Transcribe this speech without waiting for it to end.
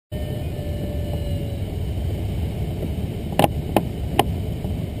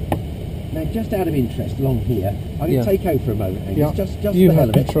just out of interest, along here, I'm going to take over for a moment, Angus. Yeah. Just You for the hell have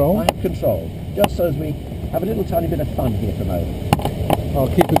of it. control. I have control. Just so as we have a little tiny bit of fun here for a moment. I'll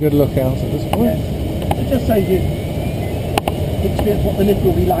keep a good lookout at this point. Yeah. So just so you experience what the lift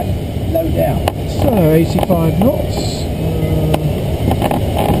will be like low down. So 85 knots.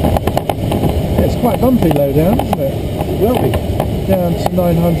 It's quite bumpy low down, isn't it? It will be. Down to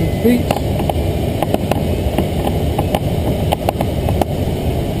 900 feet.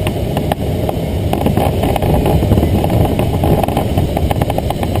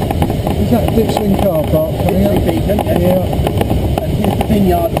 Is that Ditchling car park coming up? Beacon, yes. Yeah. And here's the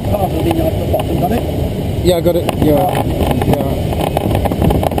vineyard, part of the vineyard at the bottom, got it? Yeah, I got it. Yeah.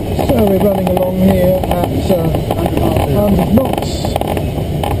 So we're running along here at 100 knots.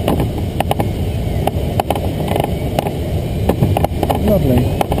 Lovely.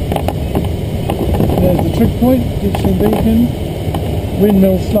 There's the trig point, Ditchling Beacon.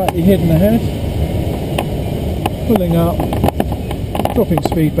 Windmill slightly hidden ahead. Pulling up, dropping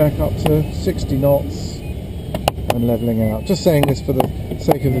speed back up to 60 knots and levelling out. Just saying this for the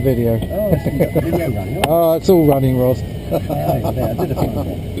sake of the video. Oh, so you've got the video running. Oh, it's all running, Ross. There, a bit of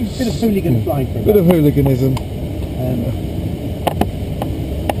hooligan flying for a Bit of hooliganism. And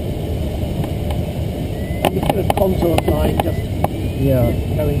the sort of contour flying, just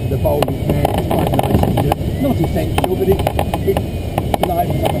going to the bold you can. It's quite nice to do. Not essential, but it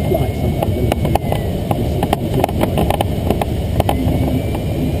livens up a flight sometimes.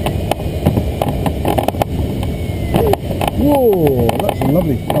 Whoa, that's a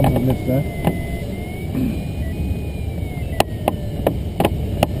lovely thumb and lift there.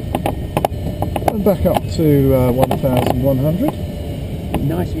 And back up to 1,100.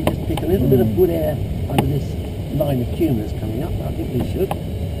 Nice, we just pick a little bit of good air under this line of cumulus coming up. I think we should.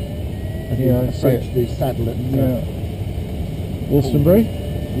 As we approach the saddle at Wolstonbury.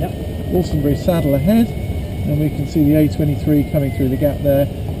 Yep. Wolstonbury saddle ahead, and we can see the A23 coming through the gap there.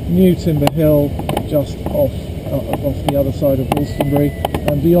 New Timber Hill just off the other side of Wolstonbury,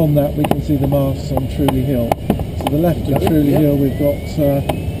 and beyond that we can see the masts on Truleigh Hill. To the left of Truleigh Hill we've got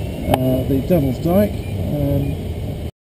the Devil's Dyke.